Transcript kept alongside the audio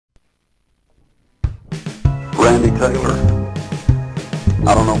Cindy Taylor.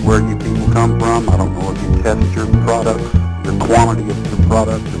 I don't know where you people come from. I don't know if you test your products, your quantity of your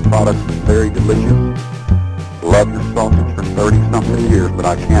products. Your products are very delicious. Love your sausage for 30-something years, but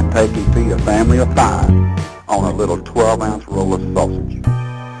I can't take and feed a family of 5 on a little 12-ounce roll of sausage.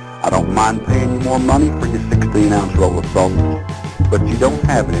 I don't mind paying you more money for your 16-ounce roll of sausage, but you don't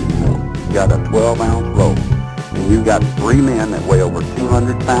have it anymore. You got a 12-ounce roll, and you got 3 men that weigh over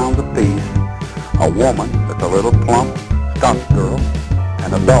 200 pounds apiece, a woman that's a little plump Scotch girl,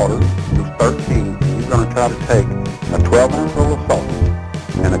 and a daughter who's 13, and you're going to try to take a 12-ounce roll of sausage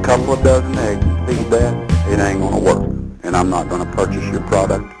and a couple of dozen eggs and feed that. It ain't going to work, and I'm not going to purchase your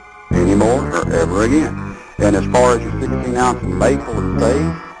product anymore or ever again. And as far as your 16-ounce maple and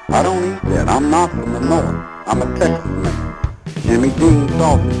sage, I don't eat that. I'm not from the north. I'm a Texas man. Jimmy Dean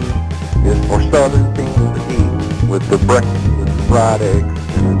sausage is for southern people to eat with the breakfast, with the fried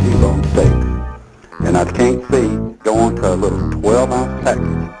eggs and the T-bone steaks. And I can't see going to a little 12-ounce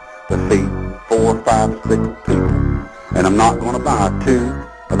package to feed 4, 5, 6 people. And I'm not going to buy 2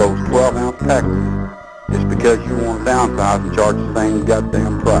 of those 12-ounce packages just because you want to downsize and charge the same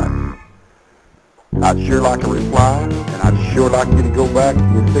goddamn price. I'd sure like a reply, and I'd sure like you to go back to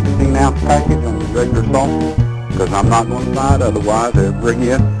your 16-ounce package on your regular sausage, because I'm not going to buy it otherwise ever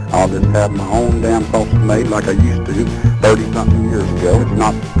again. I'll just have my own damn sausage made like I used to 30-something years ago. It's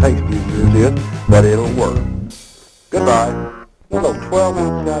not as tasty as yours is, but it'll work. Goodbye. One little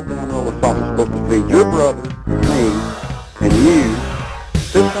 12-ounce goddamn roll of sausage is supposed to feed your brother, me, and you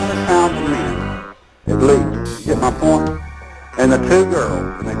 600 pounds of men, at least. You get my point? And the 2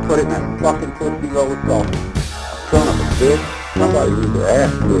 girls, and they put it in that fucking pussy roll of sausage. Son of a bitch. Somebody needs to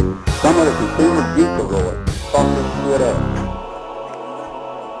ask this. Some of the consumers geek to roll it. Fuck this shit up.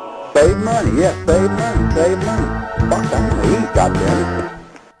 Save money, yeah, save money, save money. Fuck, I'm gonna eat, goddammit.